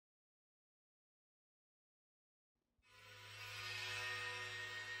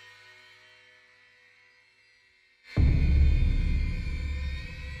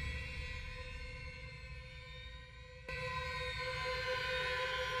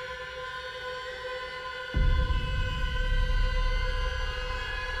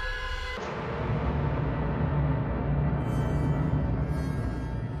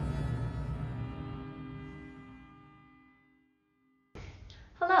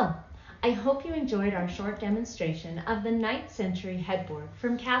Well, I hope you enjoyed our short demonstration of the Knight Sentry Headboard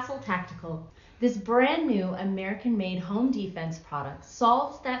from Castle Tactical. This brand new American-made home defense product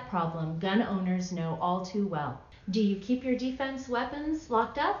solves that problem gun owners know all too well. Do you keep your defense weapons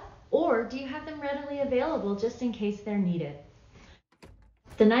locked up, or do you have them readily available just in case they're needed?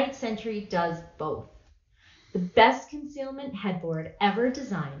 The Knight Sentry does both. The best concealment headboard ever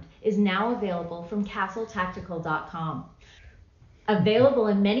designed is now available from castletactical.com. Available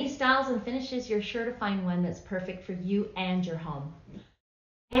in many styles and finishes, you're sure to find one that's perfect for you and your home.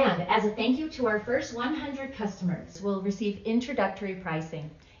 And as a thank you to our first 100 customers, we'll receive introductory pricing.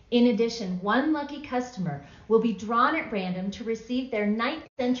 In addition, one lucky customer will be drawn at random to receive their Knight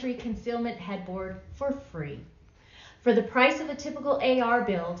Sentry Concealment Headboard for free. For the price of a typical AR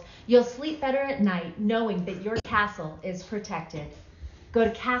build, you'll sleep better at night knowing that your castle is protected. Go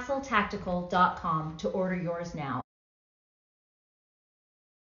to castletactical.com to order yours now.